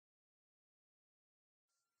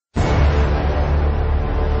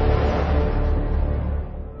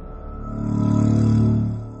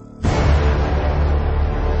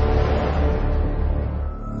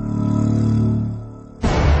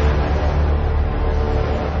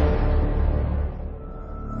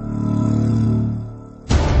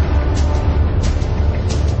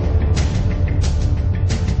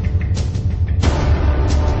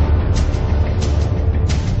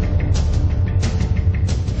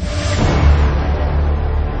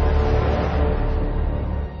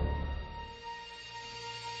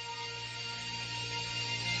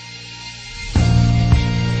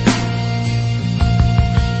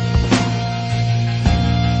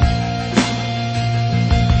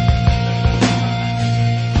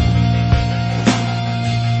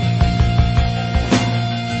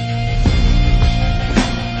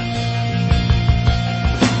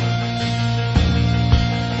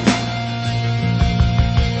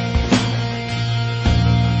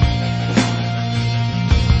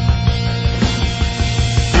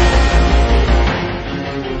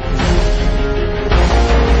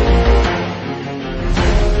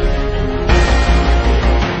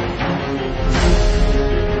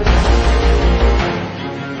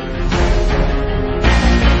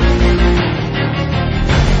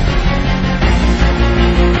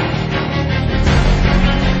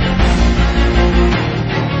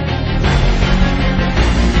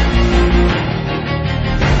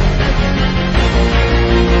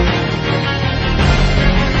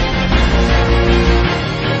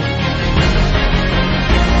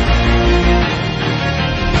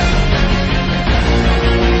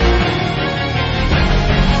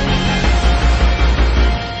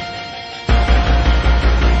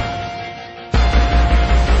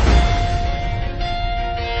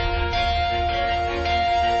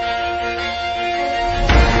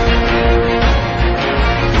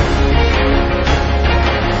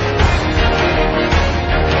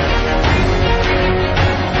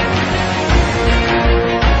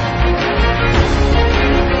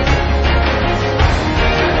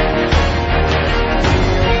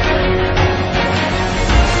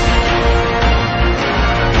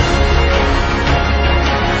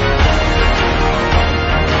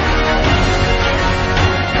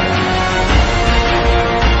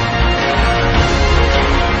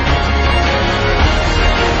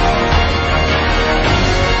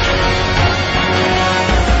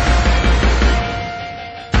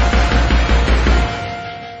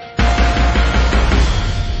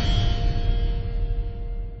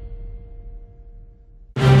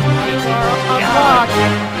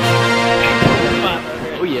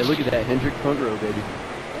Look at that Hendrick front row, baby.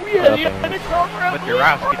 Yeah, the Hendrick front row. But the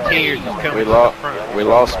Rosketeers is coming We to lost. the front. We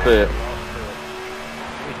lost Spit.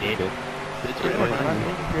 We did it. It's right behind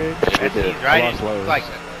me. I see he's right in, like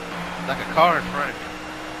a car in front of him.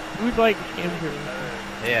 Who's like injured?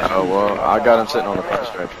 Yeah. Oh well, I got him sitting on the front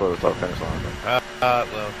stretch before the top finish line. Well,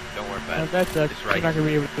 don't worry about it. That's It's you're right. not gonna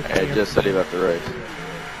be able to see It him. just said he left the race.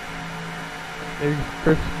 There's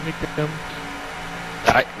first victim.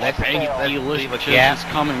 Alright, let's Delicious leave a gap. is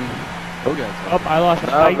coming. Oh, guys. Oh, I lost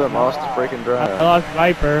None of Viper. them lost the freaking I drive. lost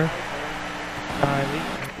Viper.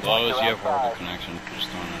 Lowe's, you have horrible connection. Just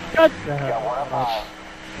throwing it out. Shut the hell up.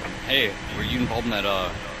 Hey, were you involved in that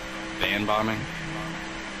van bombing?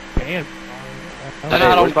 Damn. I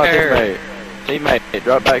don't where's my care. Teammate,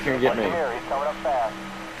 drop back here and get me.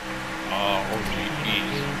 Oh,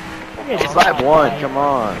 jeez. It's lap 1, come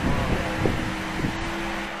on.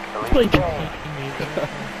 Please.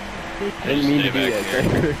 I didn't mean to do that,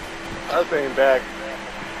 Cracker. I was saying back.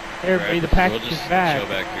 Everybody, the We'll package just is back. chill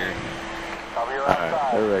back here.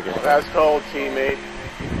 Alright, they're ready. That's cold, teammate.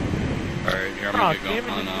 Alright, here, I'm Oh, gonna get damn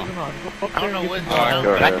going it, now. come on. Go up I don't there know and what's get going on,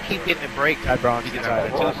 Go but I ahead. can keep hitting the brakes Hi, Bronx. because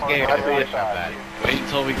I'm too scared to push somebody. Wait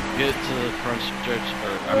until we get to the front stretch,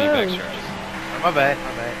 or, I mean, back stretch. Oh, my bad.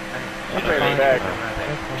 I'm ready back.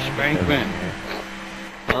 Spank me.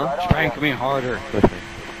 Huh? Spank me harder.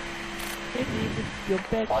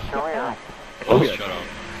 Oh, Shut up.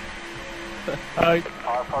 I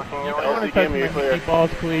want to touch my meatballs,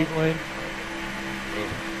 Cleveland.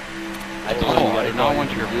 I don't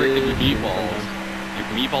want your freaking meatballs. Your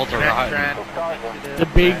meatballs are rotten. The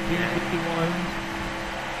big juicy ones.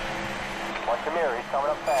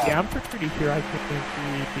 Yeah, I'm pretty sure I can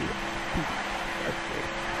see.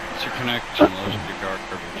 What's your connection, Lowe's, with your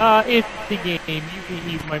garbage? It's the game. You can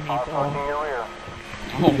eat my meatball.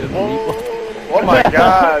 Oh my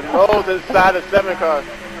god, Lowe's inside the 7 car.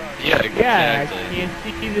 Yeah, Yeah, exactly. I can't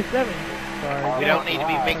see the 7. Sorry. We don't need to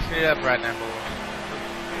be mixing it up right now, boys.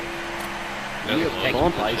 You That's have what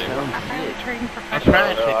bump I'm ice saying. down. I'm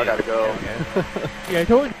trying Oh, I to gotta go. Yeah, I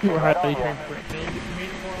told you you were highly trained for it, man. You made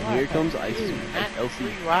it more Here alive. comes Ice LC.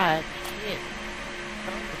 Right.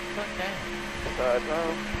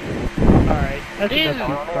 Alright, that's Ew.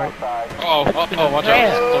 enough start. Oh, watch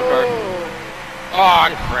out, slow car. Oh,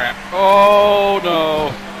 crap. Oh,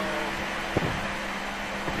 no.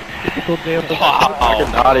 Typical Dale. I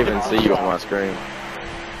could not even see you on my screen.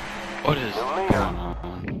 What is going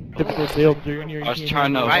on? Typical Dale Jr. I was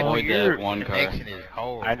trying to Right, avoid your that one car. connection is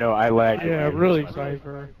horrible. I know, I lagged. Yeah, really,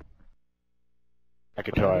 Cypher. I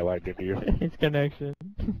can tell I lagged into you. It's connection.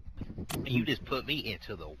 You just put me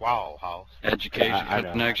into the wall, Hoss. Education I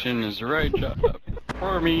know. connection is the right job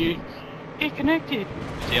for me. Get connected.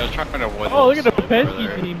 See, I was trying to avoid Oh, look at the this over Penske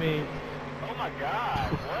there. teammates. Oh my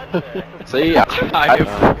god, what the? See, I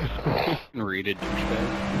read it.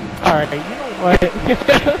 Alright, you know what?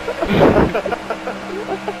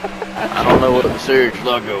 I don't know what the Surge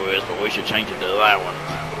logo is, but we should change it to that one.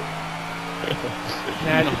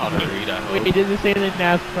 I know how to read, I hope. Wait, did it say that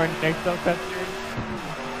NASCAR next up that year?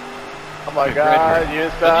 Oh my god, you But you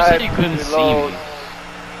inside. said you couldn't you see Lowe's. me.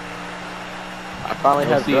 I finally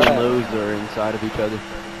have LC and that. Lowe's are inside of each other.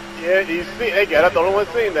 Yeah, you see, hey, God, I'm the only one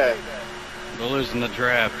seeing that. Lillard's in the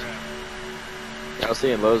draft.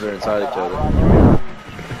 LC and Lowe's are inside each other.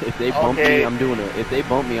 If they bump Okay. me, I'm doing a. If they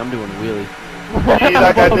bump me, I'm doing a wheelie. See,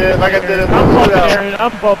 like I did in the I'm bumping shootout. Aaron,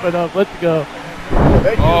 I'm bumping up, let's go.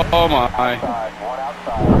 Thank you. Oh my.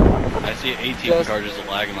 I see an 18 car just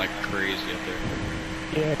lagging like crazy up there.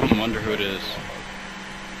 Yeah. I wonder who it is.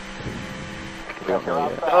 We don't know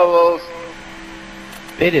yet. Hello, Lowe's.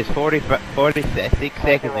 It is 46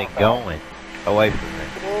 seconds and going away from me.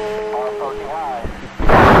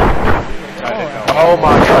 Oh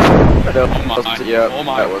my god. No, Oh my. yeah, Oh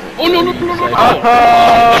my. that wasn't. Oh no no no no no.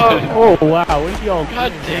 Oh wow, what are y'all God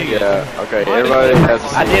doing? dang it. Yeah, okay, everybody has to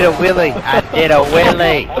see I did a wheelie.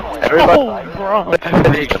 Everybody, bro.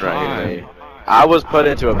 Every right time. here. I was put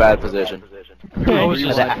into a bad position. I was Yeah.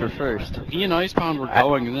 just like for first. He and Icepound were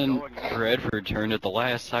going, and then Redford turned at the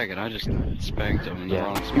last second. I just spanked him in the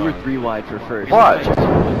wrong Yeah, spot. you were 3 wide for first. Watch. Ready?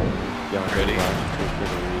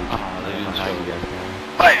 Oh, they didn't show you guys.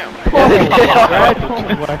 Bam!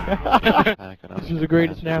 This is the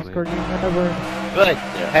greatest NASCAR game ever. Good.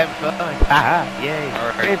 Having fun. Haha. Yay.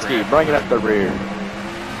 Alright, Penske, bring it up the rear.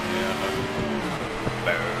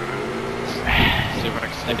 See if I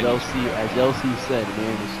As can LC said,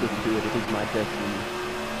 man, we still do it. It is my destiny.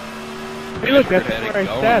 Hey look, that's Had it where I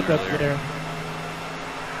going stats up earlier. there.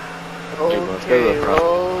 Let's go to Okay, the front.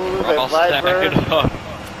 Lowe's We're all and stacked Viper. up.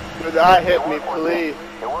 Do not hit me, please.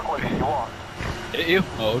 Hit you?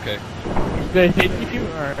 Oh, okay. Did they hit you?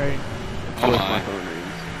 Alright. Oh my my. phone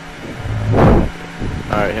rings.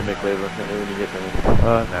 Alright, hit me, Cleveland. Hit me when you get to me.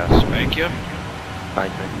 No. Spank you?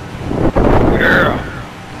 Thank me.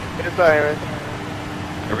 Yeah. It's Aaron.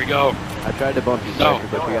 Here we go. I tried to bump you, No. Cypher,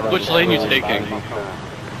 but you got Which lane you roll taking? by me.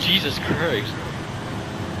 Jesus Christ.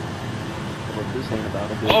 What's this ain't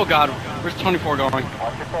about? Oh god, where's 24 going?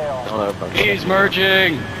 I don't know if I'm He's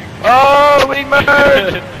merging! Oh, we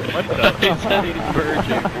merged! What the? He said he's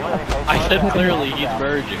merging. I said clearly he's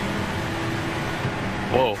merging.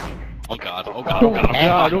 Whoa. Oh god, oh god, oh god, oh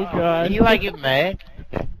god. Oh god. You like it mad?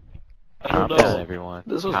 I don't Calm know. down, everyone.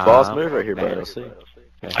 This was Calm boss move right here, down. bro. See?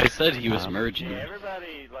 I said he was merging.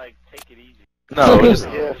 No,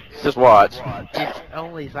 just watch. It's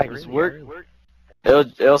only like It's really work.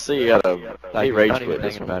 LC got a Like, he you're rage not even quit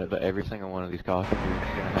this thinking one. about it, but every single one of these cautions you're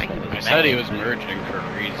gonna have I that. said he was merging for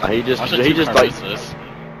a reason. He just Watch the he just two-car like races.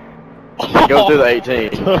 go through the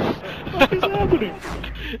 18. What is happening?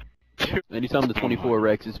 Anytime the 24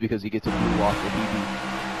 wrecks, it's because he gets a blue walk that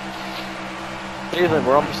he Ethan,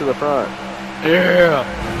 we're almost to the front. Yeah!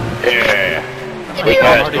 Yeah. We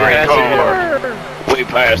passed We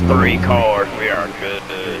passed 3 cars. We are good.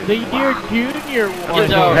 The year junior one.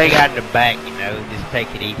 Hang out in the back, you know, just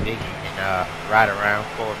take it easy and ride around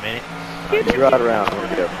for a minute. You ride around. Here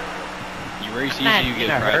we go. You race easy, Nah, you get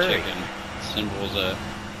in a fried hurry. chicken. Symbols at.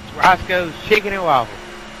 Roscoe's Chicken and Waffle.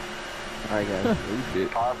 Alright guys, oh shit.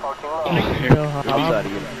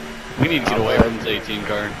 We need to get away from this 18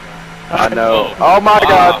 car. I know. Oh my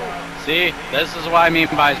Wow. God. See, this is what I mean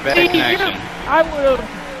by his bad connection. I would've.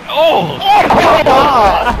 Oh!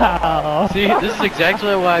 Wow. See, this is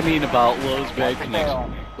exactly what I mean about Lowe's bad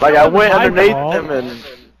connection. Like I went My underneath fault. him and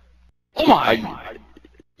Oh my!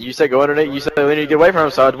 you said go underneath. You said we need to get away from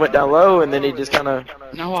him, so I went down low and then he just kind of.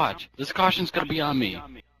 Now watch. This caution's gonna be on me.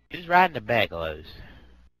 Just ride in the back, Lowe's.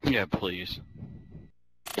 Yeah, please.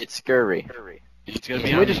 It's scurry. It's gonna be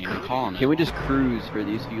Can on we me. just I'm calling Can it. we just cruise for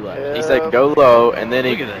these few laps? He said go low and then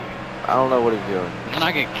Look he. at that. I don't know what he's doing. And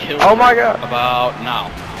I get killed. Oh my God. About now.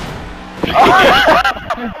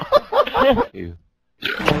 Ew.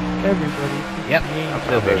 Everybody. Yep, I'm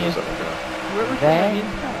still There's here. something. That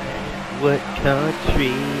what country?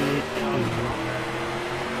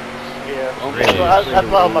 Yeah. Okay. That's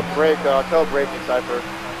why I'm a break. I'll tell braking Cypher.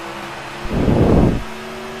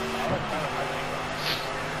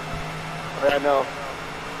 I know.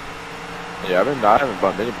 Yeah, I haven't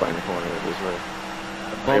bumped anybody in the corner this way.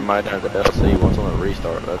 I might have the LC once on a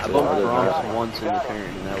restart. That's I it. bumped Other than Bronx that- once in the turn,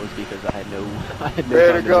 and that was because I had no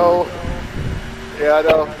There time to go. Yeah, I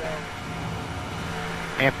know.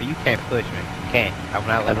 Amper, you can't push me. You can't. I will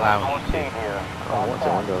not let allow you to. Oh, once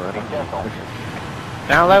I go around.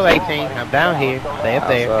 Down low, 18. I'm down here. Stay up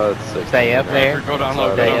there. Outside, 16. Stay up there. Go down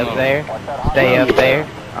low, Stay go down up low. there. Stay up there.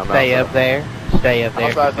 I'm Stay outside. up there. Stay up there.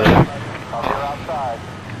 Outside, Push. sir.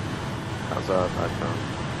 Outside, I come.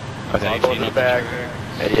 Okay, I'll go to the back.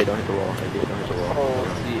 88, don't hit the wall. 88, don't hit the wall.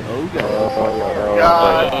 See, oh god. Oh,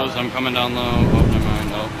 God. I'm coming down low. Oh, never mind.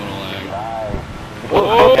 Nope, little lag.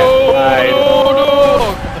 Oh,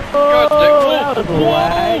 no! God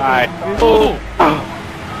damn. Oh!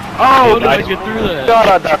 How did I get through that?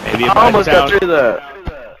 God, I almost got through that.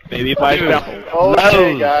 Maybe if I Dude. down.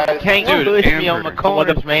 Okay, guys. Can't Dude, push me on Amber. my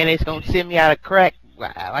corners, man. It's gonna send me out of crack.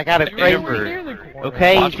 Like out of Amber. crazy.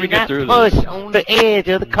 Okay, Watch you me get not through push this. on the edge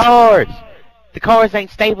of the cars. The cars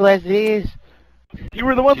ain't stable as it is. You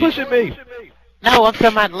were the one pushing me. No, I'm talking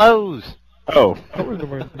about Lowe's. Oh. Never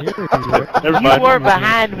Never You mind. were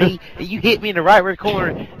behind me, and you hit me in the right rear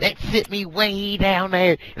corner. That sent me way down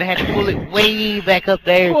there, and I had to pull it way back up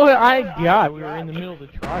there. Well, we were in the middle of the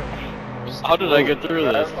trial. How did I get through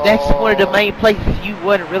this? That's one of the main places you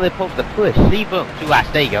wasn't really supposed to push. See, boom. Two I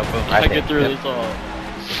stay, go, boom. How Right did I there. get through this all?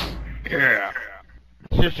 Yeah.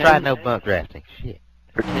 Just try no bump drafting. Shit.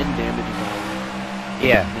 Pretend damage is on.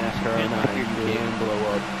 Yeah. NASCAR and I can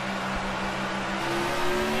blow up.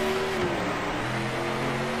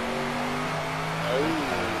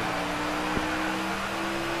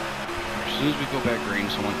 As soon as we go back green,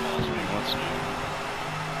 someone calls me. What's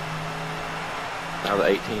Now the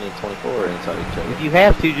 18 and 24 are inside each other. If you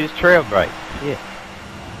have to, just trail brake. Yeah.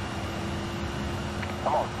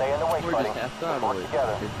 Or just half throttle it.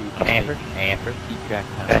 Amper. Keep track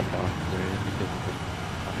of how many cars there is because of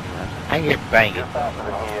how many laps. I hear banging.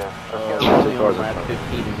 Usually on lap 15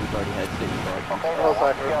 and we've already had 6 cars. Oh,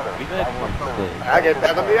 Cypher. We've had 6. I get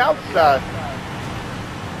back on the outside.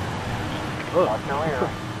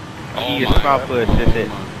 You get a small push, that's it.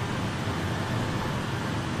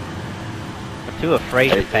 I'm too afraid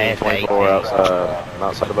to 18, pass 24 18. outside. I'm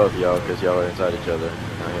outside of both of y'all because y'all are inside each other.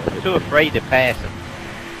 I'm too afraid to pass them.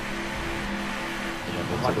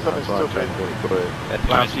 That's why I'm trying to really quick. That's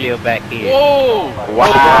why I'm still back here. Whoa!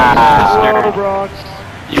 Wow! Bronx.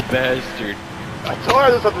 You bastard. I told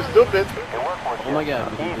her something stupid. Oh my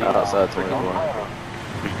god. Not outside 21.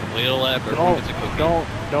 Wait a lap, everyone gets a cookie. Don't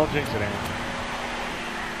jinx it, Aaron.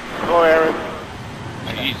 Go, Aaron.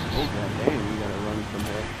 Jesus. Oh god damn, we gotta run from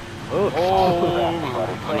here. Oh!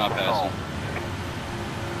 I'm not passing.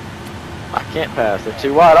 I can't pass. They're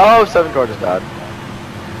too wide. Oh, 7 car just died.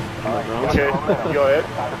 Okay, go ahead.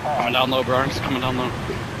 Coming down low, Bronx. Coming down low.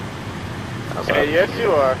 Hey, yes,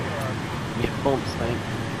 you are. Get bumped, Spank.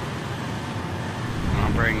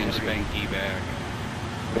 I'm bringing Spanky back.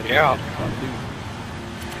 Yeah.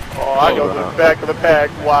 Oh, I go to the back of the pack.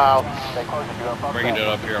 Wow. Bringing it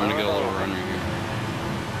up here. I'm gonna get a little run right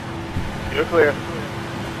here. You're clear.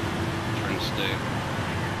 Trying to stay.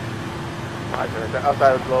 My turn.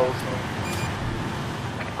 Outside of close.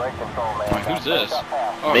 Wait, who's this?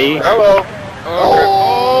 Oh, Me? Hello.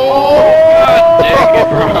 Oh! God dang it,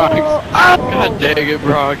 Bronx! God dang it,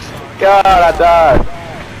 Bronx! God, I died.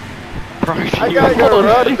 Bronx, I gotta get a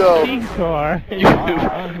run, though. Team car.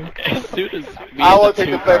 as soon as me I and will the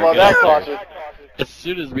take the 2 blame car on get that there, caution. as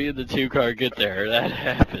soon as me and the 2 car get there, that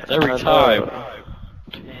happens every time.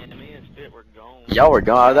 Y'all were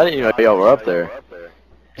gone. I didn't even know y'all were up there.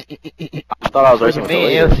 I thought I was racing with the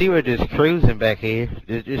Me and leader. LC were just cruising back here.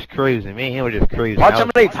 Just cruising. Me and him were just cruising. Watch how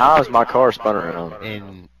many times my car spun around.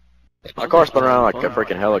 And My car spun around like a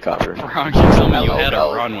freaking helicopter. Bronx, you told me you had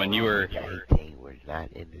a run when you were. they were not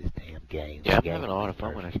in this damn game. Yeah, I'm having a lot of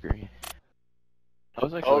fun when I screw you. I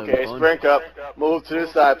was actually Okay, having fun. sprint up. Move to the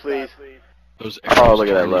side, please. Those Oh, look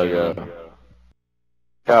at that arrows logo. turning you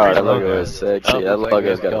God, that logo is sexy. Oh, That looks like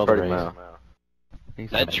logo's we got a have pretty race. mouth.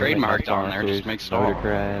 That trademark's on there, just makes it Motor all.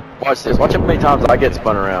 crab. Watch this. Watch how many times I get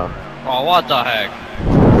spun around. Oh, what the heck?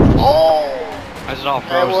 Oh! Why is it all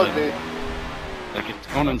That was frozen? me. Like it's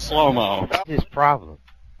going in slow-mo. his problem.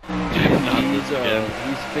 Not He's this again.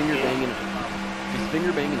 he's finger banging. He's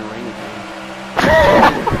finger banging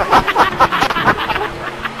orangutan.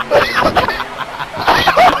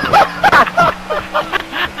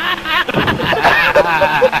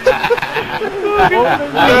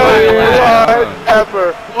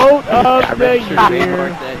 Ever. Quote of the Should trademark year.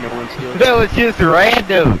 that. No one steals. That was just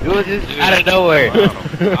random. It was just out of nowhere.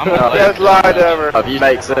 I'm a Best line ever. If you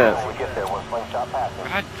make sense. God,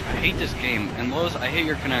 I hate this game. And Lowe's, I hate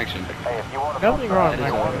your connection. Nothing wrong. That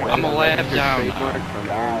is Michael. I'm a lap Your down. trademark from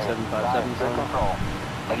Aaron 757 song.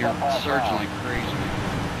 You're surging like crazy.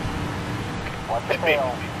 Hit me.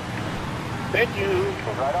 Thank you.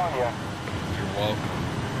 You're welcome.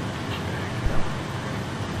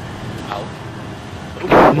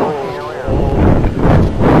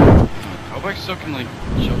 I hope I still can, like,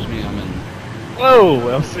 shows me I'm in. Whoa,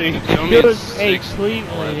 well, see. Show me Good. it's Hey, 6.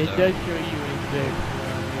 Cleveland, it does show you in 6.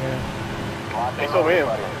 Yeah. They saw him.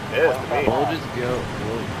 Yes, me. We'll just go.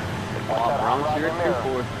 Bronx, you're at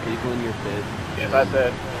 4th. Cleveland, you're 5th. Yes, I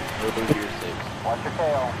said. Logan, you're 6th.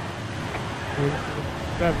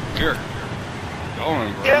 Here.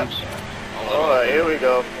 Going, Yep. Bronx. Alright, here we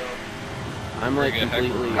go. I'm like Very good.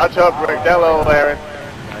 completely. Watch up, Rick. Down low, Aaron.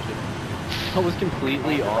 I was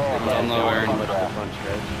completely off the Down low, Aaron. how much the front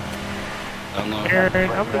stretch. Down low. Aaron,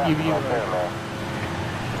 I'm gonna give you a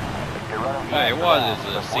Hey, what is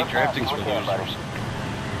this? See, drafting's for losers.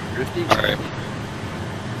 Drifting. Alright.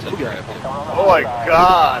 Said drafting. Oh my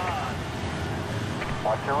god.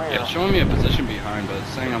 Yeah, it's showing me a position behind, but it's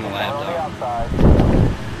saying I'm a lap down.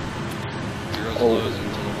 Here goes Lowe's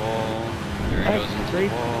into the wall. There he goes into the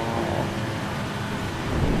wall.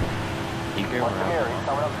 Keep your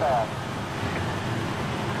around.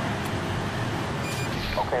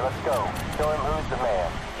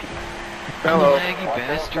 Hello. Laggy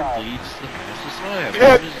bastard leads the fastest lap.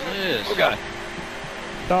 Yeah. What is this? Oh god.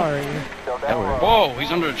 sorry. Whoa,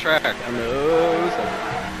 he's under the track. No,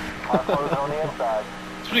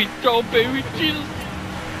 Sweet go, baby, Jesus.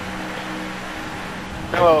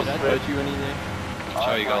 Hello, did I Smith. touch you anything? That's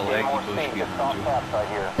how you got laggy bush getting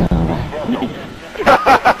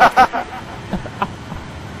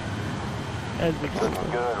That's a good one.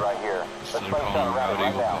 Instead of calling him Rowdy,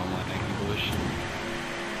 we'll call him laggy bush.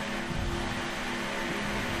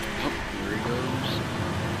 Oh, here he goes.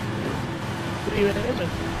 Even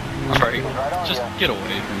Evans. Alright, just get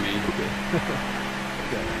away from me.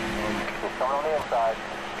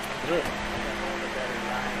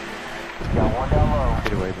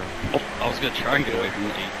 Get away, bro. Oh, I was gonna try and get away from the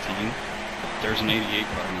 18. There's an 88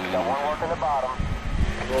 car in the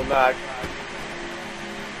Will not.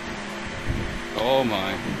 Oh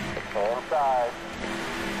my. Oh god.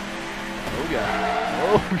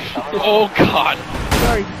 Oh shit. Oh god!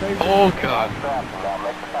 sorry. Oh god.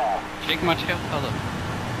 Shake my tail, fella.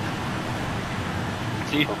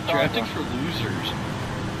 See, drafting's for losers.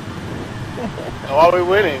 How are we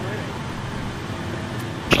winning?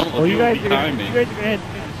 Don't Well, you guys are gonna behind me. head to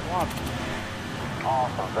the swamp.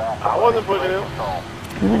 I wasn't pushing him.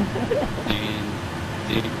 And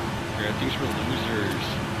see, drafting's for losers.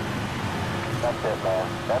 That's it, man.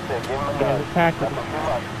 That's it. Give him a Yeah, the pack Not too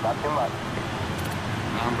much. Not too much.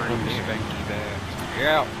 I'm bringing spanky bags.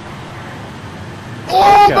 Yeah.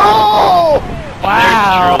 Oh, no!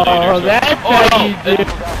 Wow, that's how you do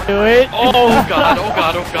it. Oh god, oh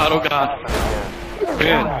god, oh god, oh god.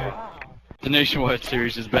 Man, the Nationwide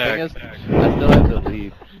Series is I back. guess I still have to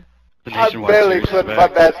leave. The I Nationwide barely Series is clipped my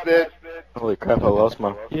back. bad spin. Holy crap, I lost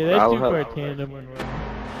my... Yeah, that's I'll two have- car tandem when we're...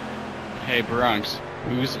 Hey Bronx,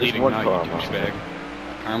 who's There's leading one now, car, you man. douchebag?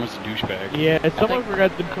 Karma's a douchebag. Yeah, someone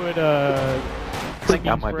forgot to put clicking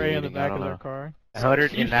might be spray on the leading, I back don't of their know. car.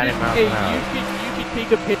 190 miles Hey, an hour. you could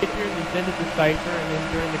take a picture and then send it to Cypher, and then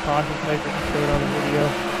during the caution, Cypher can show it on the video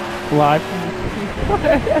live from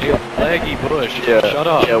Hey, Laggy Bush, Yeah. shut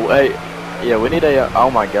up. Yeah, wait. Yeah, we need a... Oh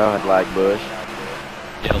my god, lag bush.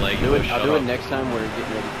 Yeah, Laggy Bush, shut I'll do up. it next time we're getting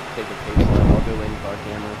ready to take a pace lap. I'll go in car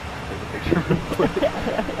camera, take a picture.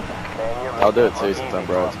 I'll do it too since I'm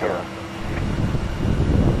Brad's car.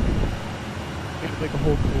 It's like a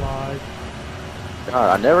whole collage.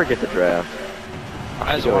 God, I never get the draft.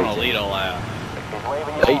 I just want to lead a lap.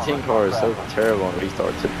 The 18 car is so terrible on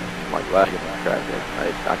restarts. It's like lagging like crap.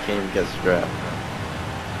 I can't even get the draft.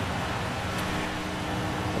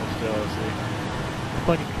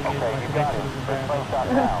 Funny thing is, my connection isn't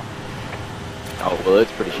bad. Oh, well,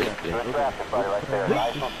 it's pretty shitty.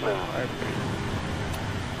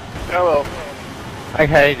 Hello. I like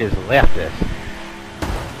how they just left us.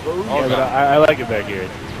 Oh, Yeah, but I like it back here.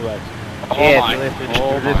 It's relaxing. Yeah, my.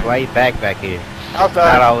 they're just way back here. Not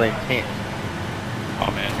Outside. all intense. Oh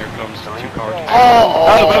man, here comes the two car team.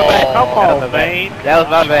 Oh, Come on, man. That was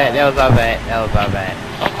my bad. That was my bad. That was my bad.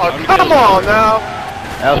 oh, come on now.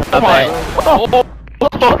 That was my bad.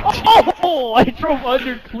 Oh, I drove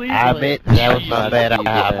under Cleveland. I admit that was my bad.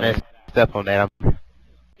 I messed up on that.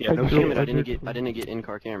 Yeah, no I shame. drove I under didn't get in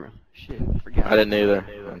car camera. Shit, I forgot. I didn't either.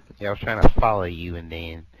 Yeah, I was trying to follow you, and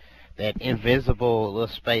then that invisible little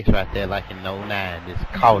space right there, like in '09, just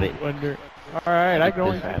caught it. Alright, I can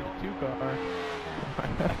only see the two car.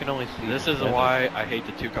 I can only see. This is why I hate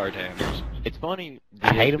the two car tandems. It's funny.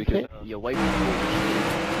 I hate 'em because too. you wipe.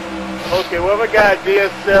 Okay, whoever got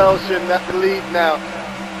DSL should not lead now.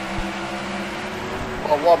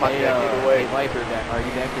 Oh, Walmart Hey, can't get away. hey, Viper, are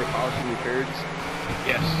you back there polishing your curds?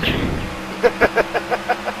 Yes.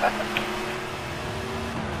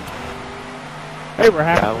 Hey, we're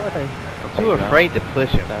halfway. I'm too afraid to push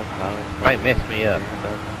him. Might mess me up.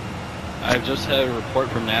 I've just had a report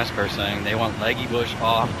from NASCAR saying they want Leggy Bush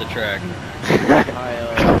off the track.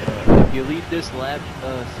 If you leave this lap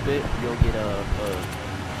spit, you'll get a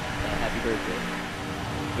happy birthday.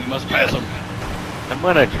 We must pass him. I'm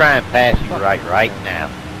gonna try and pass you right now.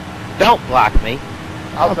 Don't block me.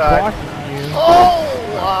 Outside.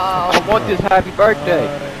 Oh, wow. I want this happy birthday.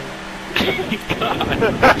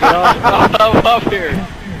 I'm up here.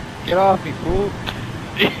 Get off me, fool.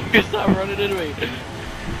 You stop running into me.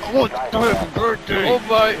 I want this happy birthday. Oh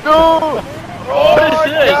my. No. Oh, What is my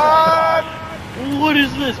this? God. What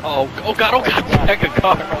is this? Oh god, oh god, back a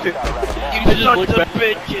car. You just looked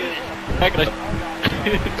back. Back at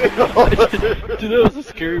Dude, that was a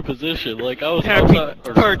scary position. Like, I was outside,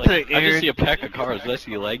 or, like, I just see a pack of cars, and I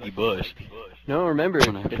see a Leggy Bush. No, remember,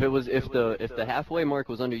 if the halfway mark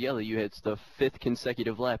was under yellow, you hit the 5th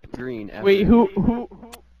consecutive lap green. After. Wait, who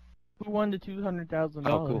won the $200,000?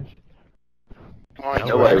 Oh, cool.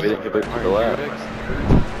 No way, we didn't get it to the lab.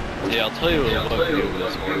 Yeah, I'll tell you what it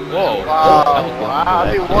was. Whoa. Wow, wow.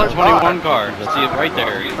 I think one 21 car. Let's see it right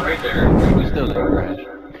there. We still didn't crash.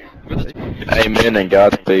 Amen and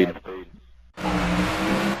Godspeed.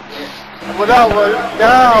 Without one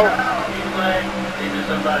now.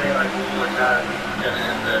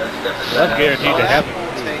 That's guaranteed to happen.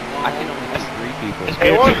 I can only see 3 people.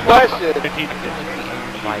 Hey, one question.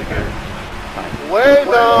 Where's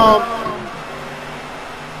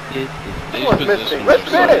what's missing? Let's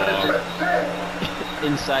spin it.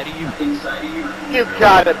 Inside of you? You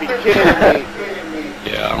gotta be kidding me.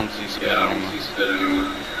 Yeah, I don't see spitting.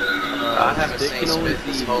 I haven't seen spit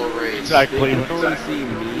this whole race. Inside They can Cleveland. only see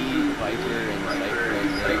me, Viper, and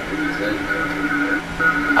cypherXR.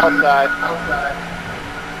 Outside.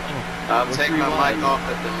 I'll take my mic off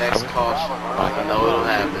at the next caution. I know it'll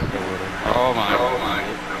happen. Oh my.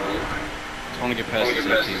 Just want to get past the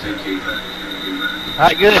safety.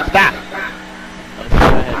 Alright, good. Stop.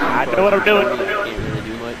 I know what I'm doing. Can't really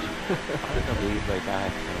do much.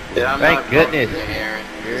 Yeah, I'm Thank not goodness. bumping you, Aaron.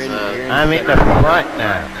 Aaron, I'm in the front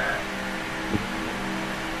now.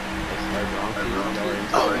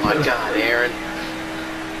 Oh my God, Aaron.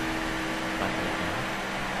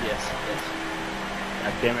 Yes.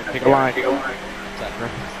 God damn it, pick a line. Pick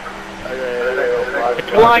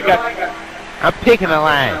a line, guys. I'm picking a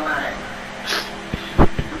line.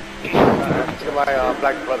 My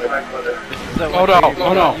black brother. Oh no,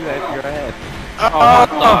 oh no. You have your ass. Oh,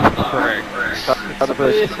 frick. Other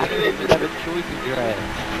push. You have a choice in your ass.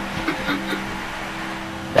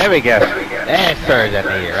 There we go. That's Surge at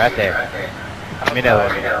me, right there. Let me know.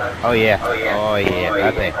 Oh yeah. Oh yeah,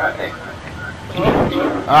 right there.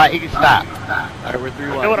 Alright, you can stop. Alright, we're 3 I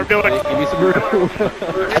know what I'm doing. Give me some room.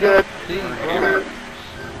 Good.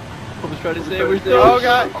 I was trying to say we're still. Oh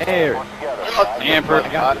God. Air. Amber.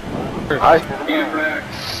 Hi.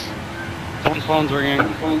 Someone's phone's ringing.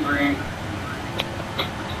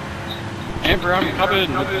 Amber, I'm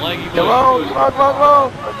coming with leggy Come on, come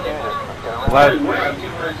on.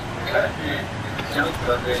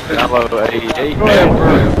 Download 88. Amber,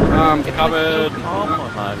 I'm coming.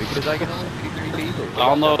 Because I can only see 3 people.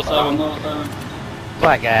 Download 7.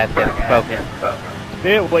 Black guys getting spoken.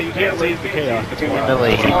 Still, what you can't see is the chaos. In the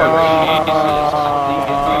lead. Oh,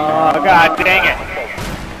 God dang it.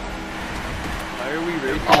 Why are we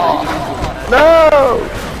racing? No!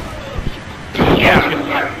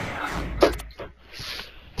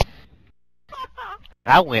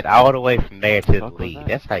 I went all the way from there to the lead.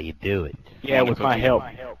 That's how you do it. Yeah, with my help.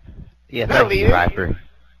 Yeah, thank you, Viper.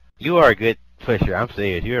 You are a good pusher. I'm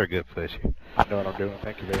serious. You're a good pusher. I know what I'm doing.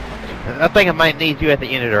 Thank you very much. I think I might need you at the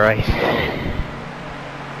end of the race.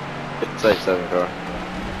 Safe 7 car.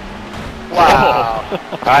 Wow.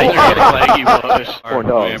 Alright, Leggy push. Corn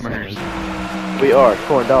dogs. Hammers. We are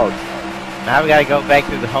corn dogs. now we gotta go back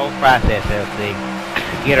through the whole process, LC.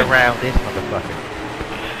 To get around this motherfucker.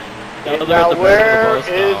 No, they're at Now the back where of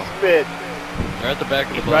the bus is now. Fit? They're at the back of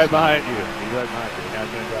the He's bus. right behind you. He's right behind you. Now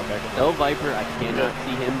he's gonna drop back. Tell Viper I cannot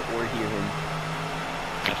see him or hear him.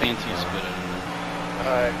 I can't see spit it.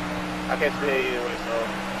 Alright. I can't see it either way, so.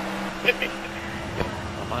 Hit me.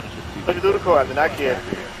 Mine is just too Look through the car, then I can.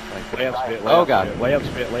 Way up spit. Oh, God. Way up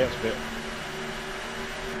spit. Way up spit.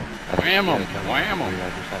 Wham 'em, wham 'em.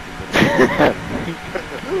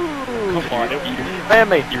 Come on, Fan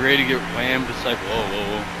me. You ready to get whammed? It's like, whoa, whoa,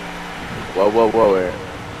 whoa. Whoa, whoa, whoa, Aaron.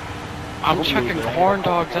 I'm checking corn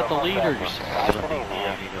dogs at the leaders.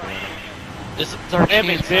 This is our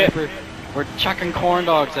chance, Viper. We're checking corn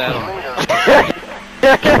dogs at them.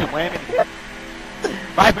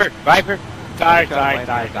 Viper! Viper! Die.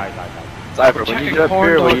 Cypher, when you Checking get up corn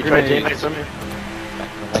here, will dog you trade grenades. teammates from me?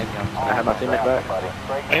 I have my teammate back.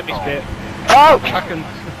 Enemy spit. Oh!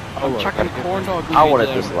 I'm checking corn dog I wanted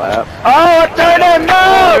grenades this at 'em. lap. Oh, turn it, There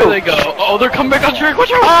no! they go. Oh, they're coming back on track.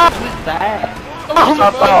 Watch out! Oh,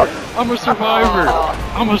 my fault. I'm a survivor.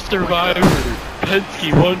 I'm a survivor.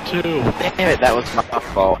 Penske 1-2. Damn it, that was my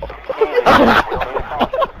fault.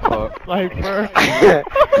 Viper.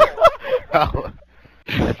 Oh,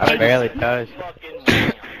 I barely touched.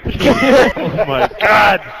 Oh my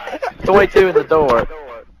God. 22 in the door.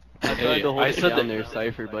 I tried to hold it down there,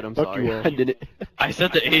 Cypher, but I'm Fuck sorry. you all. I did it. I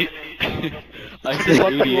said the 8. I said the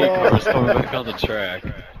 88 car was coming back on the track.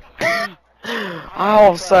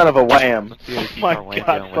 Oh, son of a wham. My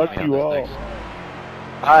God, fuck you all.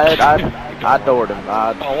 I doored him.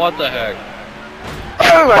 Oh, what the heck?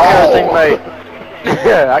 Oh, I got a teammate.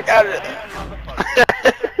 Yeah, I got it.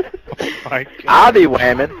 My God. I'll be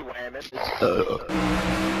whamming.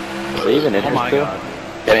 Even in Oh my still? God.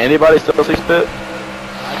 Can anybody still see spit?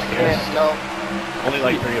 No. Only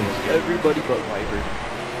like 3 of us. Everybody but Viper.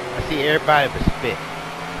 I see everybody but spit.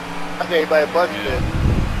 I think everybody but Fit.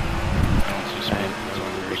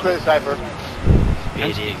 You quit Cypher.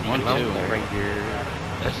 Penske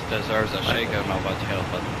 1-2. This deserves a shakeout. I'm about to hell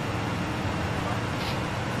button.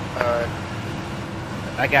 Alright.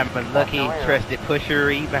 I got my lucky trusted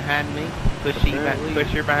pushery behind me.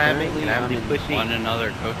 Pusher behind me. And I'm the pushy. Want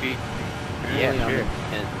another cookie? Yeah, sure.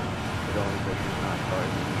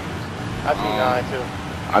 I see 9 too.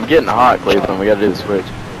 I'm getting hot, Cleveland. We gotta do the switch.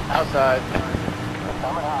 Outside.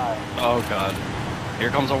 Oh God.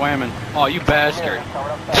 Here comes a whammon. Oh, you bastard.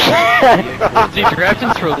 See,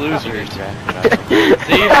 drafting's for losers.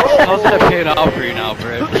 See, how's that paying off for you now,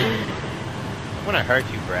 Brett? I'm gonna hurt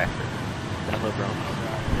you, Bradford.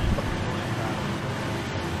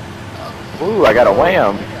 Ooh, I got a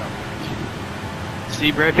wham.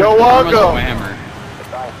 See, Brett, You're you're a welcome. whammer.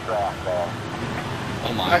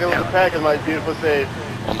 Oh my I can look the God. pack is my beautiful save.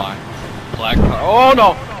 Oh my. Black car. Oh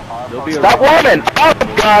no! Stop warming! Oh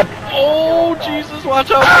God! Oh Jesus! Watch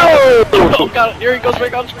out! Oh! Oh God! Here he goes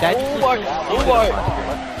back on. Oh my! Oh my!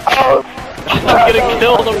 Oh! I'm getting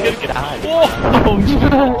killed. I'm getting killed. Whoa!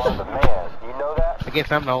 I guess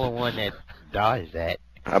I'm the only one that dodged that.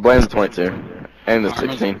 I blame the 22 and the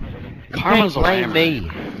Karma's- 16. Karma's You can't blame me.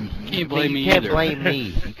 You can't blame me You can't either. blame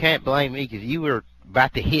me. You can't blame me because you were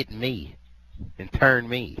about to hit me and turn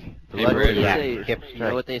me. Hey, Luckily, Brad, I kept You know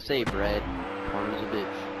straight. what they say, Brad. Karma's a bitch.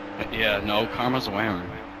 Yeah, no, Karma's a whammer.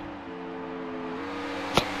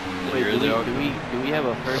 Wait, Really? do we have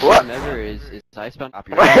a first What? time ever? Is Icebound up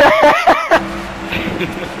your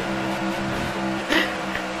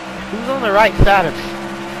Who's on the right side of me?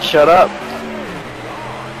 Shut up.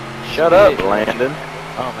 Shut up, Landon.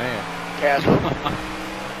 Oh man, Casual.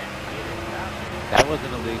 that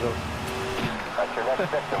wasn't illegal.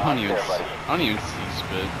 I don't even see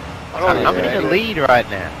spit. I'm in the lead right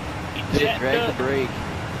now. Drag the brake.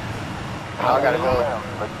 I gotta go.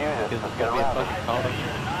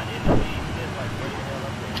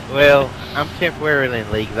 Well, I'm temporarily in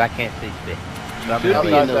the lead because I can't see spit. So I'm Should in be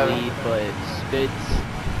the in the Outside lead, but Spit's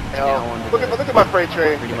Hell, now under look at my freight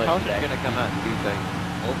train. pretty The much coach is back. gonna come out and do things.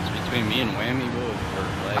 Well, it's between me and Whammy, boy. Or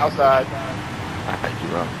Leg. Outside. I hate you,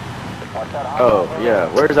 Bronx. Oh, yeah.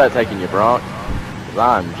 Where's that taking you, Bronx? 'Cause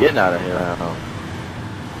I'm getting out of here now.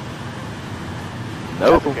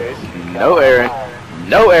 Nope. That's the case. No, Aaron.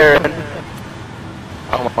 No, Aaron.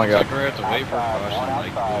 Oh my It's God. like we're at the wait for caution,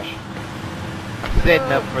 like push. I'm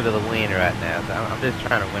setting up for the win right now, so I'm just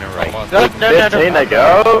trying to win a race. Oh, No, 15 to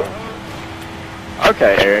go.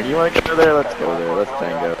 Okay, Aaron. You want to go there? Let's go there. Let's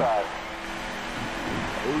tango. You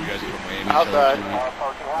guys put Whammy Outside.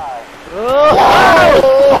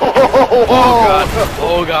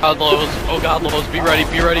 Oh God, Lowe's. Oh God, Lowe's. Be ready,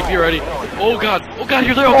 be ready, be ready. Oh God,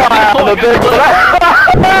 you're there. Oh Wow, God, the big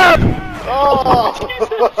Oh!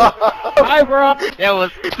 Hi, bro. That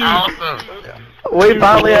was awesome. We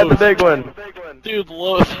finally had the big one. Dude,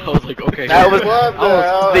 Lowe's. I was like, okay. That was What the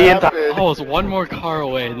hell the entire. happened? I was one more car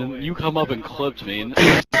away, and then you come up and clipped me, and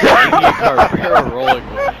car barrel rolling.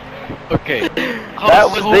 Okay. That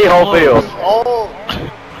was the whole field. Oh!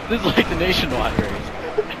 This is like the nationwide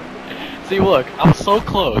race. See, look, I'm so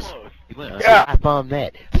close. Yeah. I bombed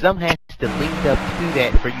that. Some has to link up to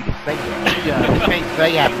that for you to say it. You can't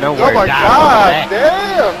say out of nowhere. Oh my die God! on that.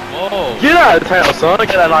 Damn! Whoa. Get out of town, son. Get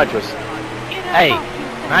that nitrous. Hey,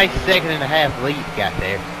 nice 2.5 lead you got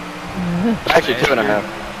there. Actually, 2.5.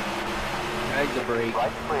 Drag the brake.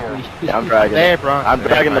 Yeah, I'm dragging. There, Bronx. I'm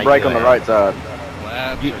dragging the brake on the right side.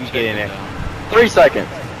 Laps You are get in there. ticking down. 3 seconds.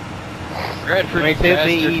 Bradford, I mean, you it'll be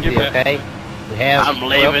bastard, easy, get back. okay? We have I'm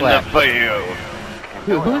leaving 12 laps. field.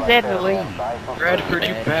 Who's that in the lead? Bradford,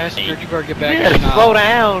 you bastard, you better get You back gotta in now. slow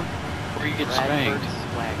down. Before you get Bradford spanked.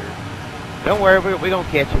 Swagger. Don't worry, we're gonna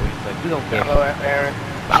catch you. We're gonna catch Hello, Aaron.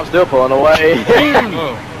 I'm still pulling away. Whoa.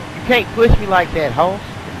 you. You can't push me like that, Hoss.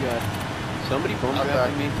 God. Somebody bum Okay.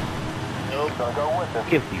 drafted me. Nope.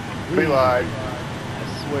 Give you. Pretty wide.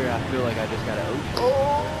 I swear I feel like I just got an ocean.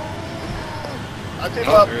 Oh! I keep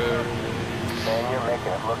Oh, up.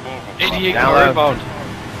 88 Down car low. inbound.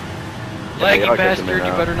 Yeah, Laggy y'all catching me bastard,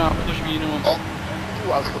 you now. better not push me into him. Oh,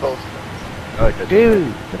 I was close.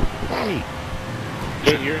 Dude. Hey.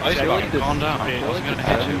 Icebound, calm down. I was gonna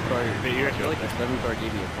hit you. I feel like the 7-car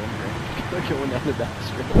gave me a bum break. They're going down the back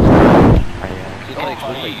stretch. Just like,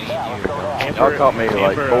 Please. Y'all caught me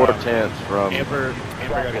like 4/10 from.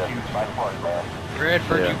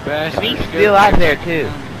 Bradford, Yeah. you bastard. He's still out there, too.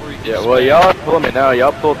 Yeah, well, y'all are pulling me now.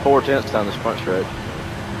 Y'all pulled 4/10 down this front stretch.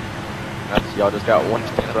 That's, y'all just got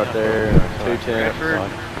 1/10 right there, and 2/10,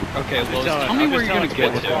 Okay, Lowe's, tell me where you're gonna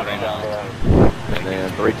get to right now. and then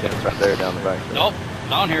 3/10 right there down the back. stretch. Nope,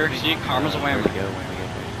 down here. See, Karma's a whammer.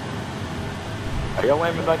 Are y'all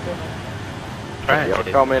whamming back there? Trying Y'all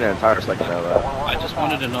to. call me in an entire second out of that. I just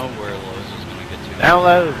wanted to know where Lowe's is gonna get to. Down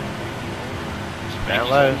low. Spank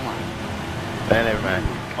low. is Man, never mind.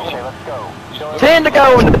 Oh, 10 to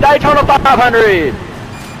go in the Daytona 500.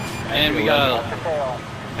 and we got a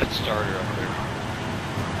head starter up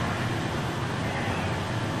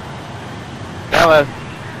there. Down low.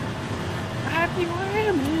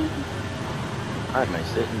 I may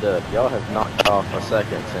sit and duck. Y'all have knocked off a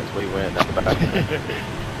second since we went down the back.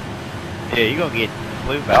 Yeah, you're gonna get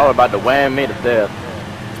flew Y'all are by. about to wham me to death.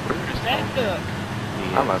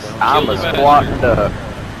 I'm a Kill the squat bastard. duck.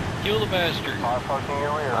 Kill the bastard.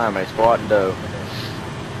 I'm a squat doe.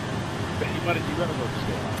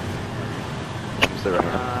 I'm still right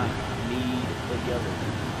here. Need the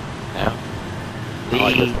yellow. We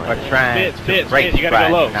are trying to break you gotta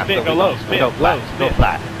go low. Now, Spit, go low. Spit, Go flat. low, Go spit.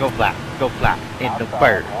 flat. Go flat. Go flat. go fly, and the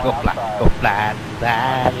bird go fly, fly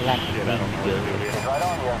like Shit, I don't know what to do here.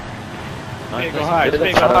 Nice. Go high,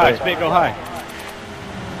 spin, go high, spin, go high.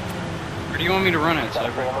 Where do you want me to run at,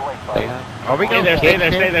 Cypher? Are we Stay gonna there, catch stay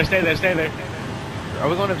there, him? stay there, stay there, stay there. Are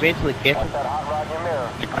we gonna eventually catch him?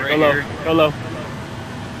 Like Go right low, here. go low.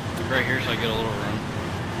 Like right here so I get a little run.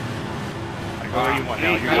 Go where you want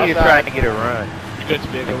now. You need to try to get a run. You're good,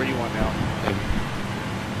 spin, go where you want now.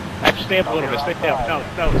 Actually, stay up a little bit, stay up. No,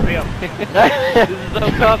 stay up. This is so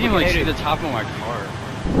complicated. I can like see the top of my car.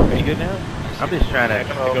 Are you good now? I'm just trying to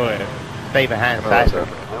Go ahead. stay behind Cypher.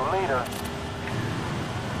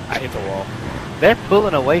 I hit the wall. They're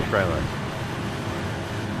pulling away from us.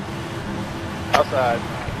 Outside.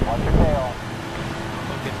 Watch your tail.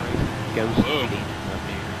 Go Whoa. speedy.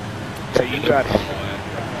 So you got it.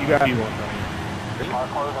 You got it. Car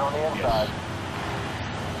closing on the inside.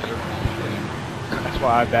 That's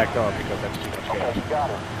why I backed off, because that's too much gas. You got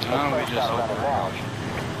it. No, we just opened the garage.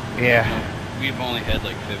 Yeah. We've only had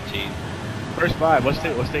like 15. First 5, let's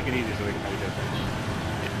take it easy so we can make a difference.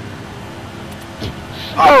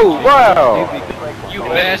 Oh, wow! You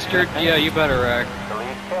bastard! Yeah, you better rack.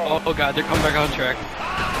 Oh god, they're coming back on track.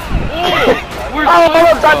 Oh! Where's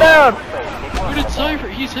Cypher? Upside down! Where did Cypher?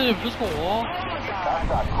 He's hit an invisible wall.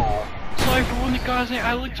 Cypher, when the guy's in,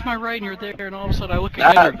 I look to my right and you're there, and all of a sudden I look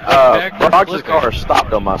again. You're back there Brock's flipping. car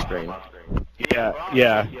stopped on my screen.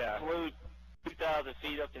 Yeah. Flew 2,000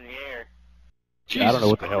 feet up in the air. Jesus I don't know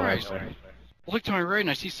what the hell Christ. happened I look to my right and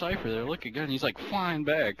I see Cypher there. Look again. He's like flying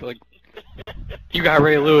back. Like, you got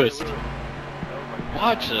Ray Lewis.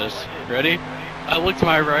 Watch this. Ready? I look to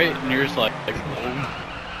my right and you're just like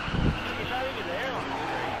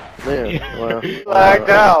Yeah, well, Lagged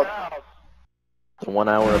out. it's 1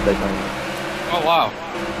 hour of Daytona. oh wow.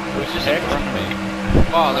 It was just in front of me.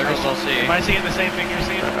 Oh, there goes LC. Am I seeing the same thing you're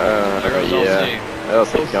seeing? There goes LC.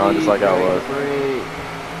 LC's gone just like I was.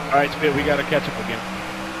 Alright, Spit, we gotta catch up again.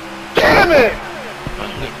 Damn it!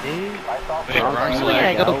 Wait, Brock's We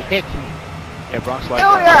lagged gotta go out. catch him. Yeah, Brock's Hell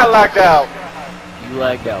like, yeah, I lagged out. You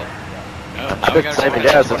lagged out. No, I've now we been gotta saving go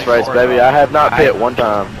gas this race, 24 baby. now. I have not pit one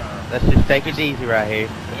time. Let's just take it easy right here.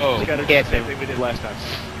 Whoa. we gotta do the same thing we did last time.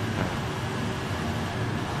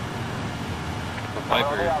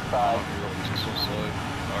 Viper. Oh, so slow.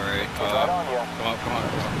 Alright, come on.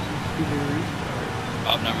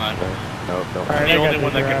 Oh, never mind. No, don't. I'm the only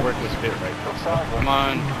one that can work with Spit right now. Come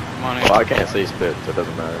on. Well, I can't see Spit, so it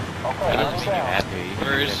doesn't matter.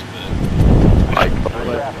 Where is Spit? Like,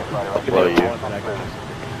 below you.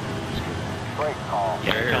 Yeah,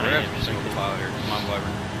 here, we're after single file here. Come on,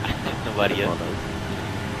 Viper. Nobody else.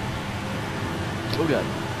 Oh god.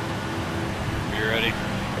 You ready?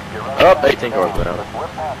 Up, 18 cars down.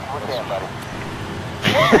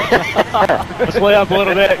 Let's lay up a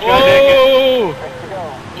little bit. Whoa!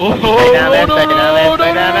 Oh, Stay down there, stay down there,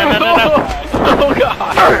 stay down there, no. Oh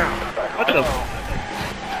god! What the?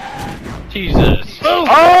 Jesus. Oh!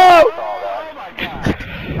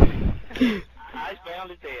 I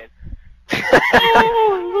found it dead.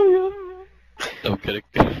 No kidding.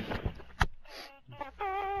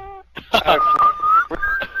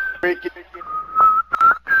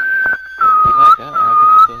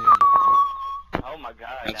 Oh my god.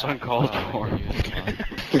 That's uncalled for.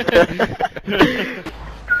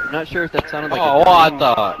 I'm not sure if that sounded like Oh, a what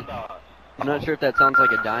the? I'm not sure if that sounds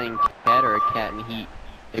like a dying cat or a cat in heat.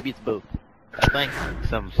 Maybe it's both. I think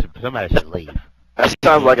somebody should leave. That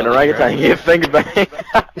sounds like an orangutan. You finger bang.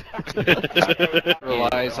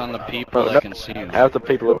 Relies on the people that can see him. Half the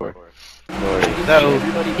people over. So,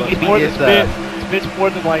 It's more than Spit. Spit's more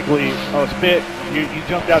than likely. Oh, Spit, you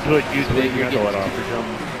jumped out to it usually. You're gonna let off.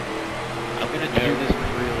 I'm gonna do this really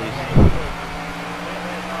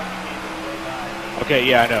Okay,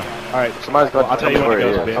 yeah, I know. Alright, Somebody's going I'll tell you when it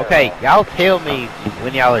goes, Spit. okay, y'all tell me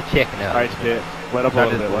when y'all are checking out. Alright, Spit. Let up a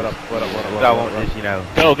little bit. Let up. So I won't just, you know.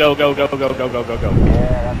 Go. Yeah, that's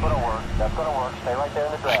gonna work. That's gonna work. Stay right there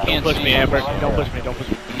in the I draft. can't Push see me, him. Amber. Don't push me. Don't push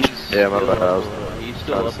me. Yeah, my bad. I was He's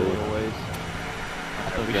still trying up to a see. little ways.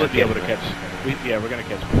 We should be able to catch. Yeah, we're gonna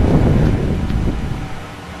catch him.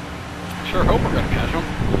 Sure hope we're gonna catch him.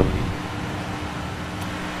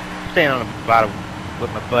 Staying on the bottom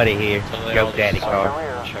with my buddy here. So they Go all daddy just- car.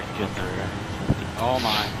 Check just the rear. Oh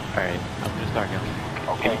my. Alright, I'm gonna start going.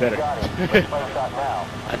 Okay, Get better. you got it. Let's play a shot now.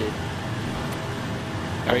 I did.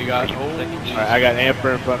 There you got. Oh, Alright, I got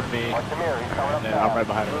Amber in front of me, Watch the mirror. He's coming up and then I'm now. right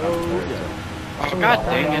behind him. oh god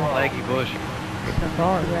dang it, laggy bush.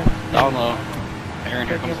 Down low. Aaron,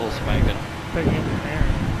 here comes a little spanking.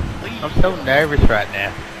 I'm so nervous right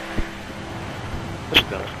now.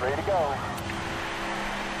 Ready to go.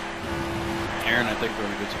 Aaron, I think we're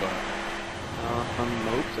in a good spot.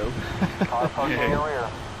 Hope so.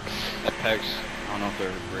 That pegs. I don't know if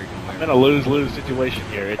they're breaking away. I'm in a lose-lose situation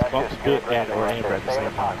here. It's bump, spit, and or amber at the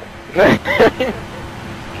same time.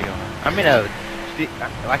 I'm in a,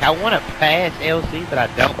 like, I want to pass LC, but I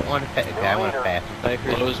don't want to pass. Okay, I want to pass.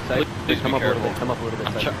 Close, please Come be up a little careful. bit. Come up a little bit.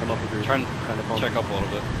 Cypher. Come up a group. Trying Trying to to bump. check up a little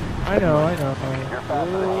bit. I know.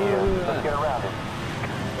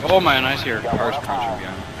 Oh man, I see your car's crunching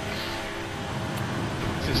behind.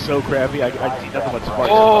 This is so crappy. I see nothing but sparks.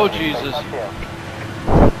 Oh Jesus!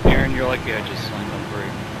 Aaron, you're lucky I just slammed on brake.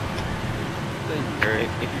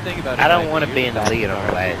 If you think about it, I don't like, want to you're be in the lead on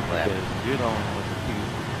the last lap. because you're the only one with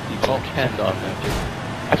the default hand off after.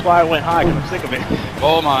 That's why I went high, because I'm sick of it.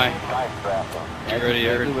 Oh my! That's ready, exactly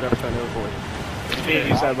Aaron? what I was trying to avoid. It's me and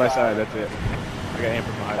you side by side, that's it. I got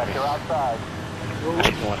amber behind me.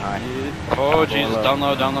 He's going high. Oh Jesus! Down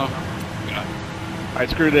low, down low. Alright,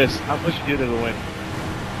 screw this. I'm pushing you to the win.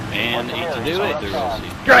 And 18 Do it. through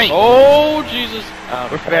LC. Great! Oh Jesus!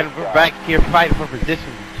 We're back here fighting for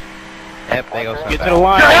position. Yep, they go. Get to the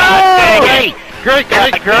line. Great!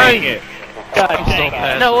 Dang it. God I'm so dang it.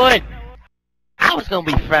 fast. You know what? I was gonna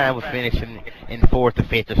be fine with finishing in 4th or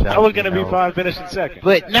 5th or something. I was going to you be know. fine finishing second.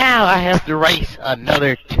 But now I have to race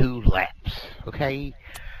another 2 laps. Okay?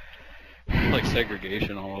 Like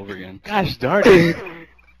segregation all over again. Gosh darn it.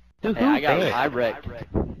 Hey, I wrecked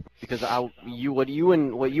because what you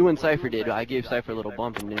and Cypher did. I gave Cypher a little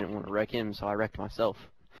bump and didn't want to wreck him, so I wrecked myself.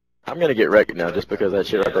 I'm gonna get wrecked now just because that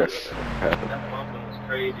shit right there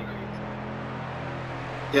happened.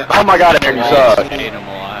 Yeah. Oh my god, Aaron, you suck. Ate him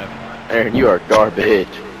alive. Aaron, you are garbage.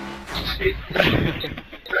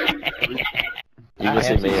 You can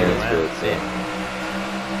see me and it's good, so.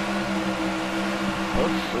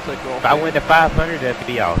 Looks like we're all If I win the 500, that'd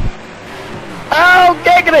be awesome. Oh,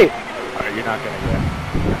 giggity! Alright, you're not going to get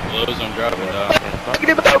Lows, I'm dropping down.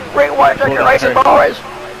 Giggity, the great white chicken racing, boys!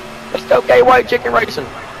 Let's go, gay white chicken racing.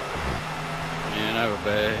 Man, I have a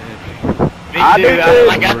bad. Me I do too.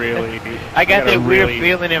 I got that weird really-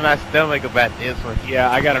 feeling in my stomach about this one.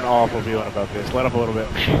 Yeah, I got an awful feeling about this. Let up a little bit.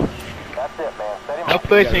 No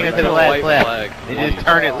pushing until the last lap. You just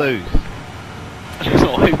turn it loose. There's a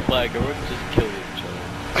white flag, everyone's just killing each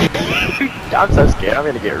other. I'm so scared. I'm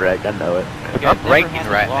gonna get wrecked. I know it. I'm braking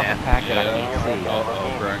right now.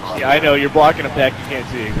 Uh-oh, Brian. Yeah, I know. You're blocking a pack you can't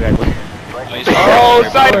see exactly. Nice Oh,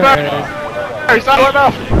 round. Cypher! Cypher, no!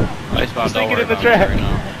 Nice round, Sink don't it in worry the about track. it right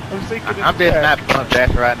now. I'm sinking in I'm the just track. not bumped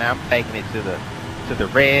fast right now. I'm taking it to the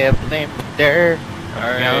rev limiter.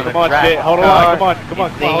 Alright. Come on, Spit. Hold on. Come on,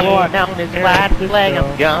 hold on. On this white flag,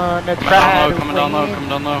 I'm gonna try to Coming down low, win. coming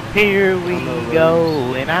down low. Here we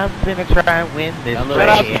go, and I'm gonna try and win this Down low, race.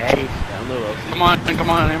 Down low, LC. Come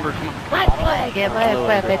on, Amber, come on. White flag at last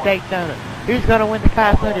lap at Daytona. Who's gonna win the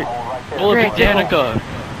 500? Will it be Danica?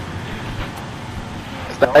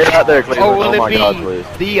 Stay right there, Cleveland. Or will Oh it my be god, please.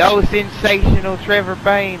 the old sensational Trevor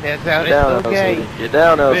Bain? That's how Get down, it's okay. LC. Get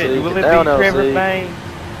down, LC. Will Get it down, be Trevor LC. Bain?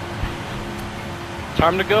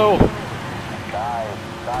 Time to go.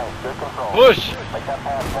 Push.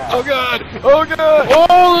 Oh god. Oh god. Oh,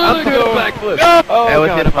 I'm doing a backflip. Oh, That was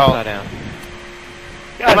god, his fault. upside down.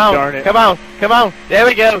 Come God on, darn it. come on, come on. There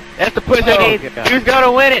we go. That's the push I Oh, need. God. Who's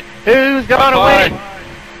gonna win it? Who's gonna win it?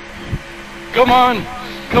 Come on.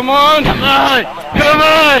 Come on. Come on! Come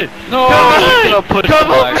on! No. Come on! Gonna push Come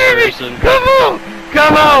the on, black baby! person. Come on!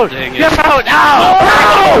 Come on! Dang it. Come on! No!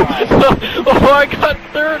 Oh, I got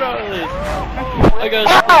third on this. I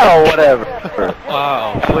got. Oh, whatever.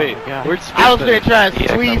 Wow. Wait. Where'd Spit I was gonna try and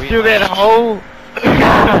squeeze through that hole.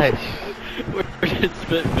 Gosh! Where did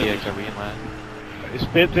Spit finish?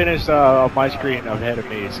 Spit finished on my screen ahead of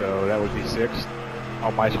me, so that would be 6th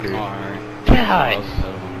on my screen. Alright. Gosh!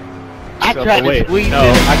 I So, tried to wait, squeeze no,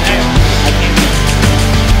 it. I can't.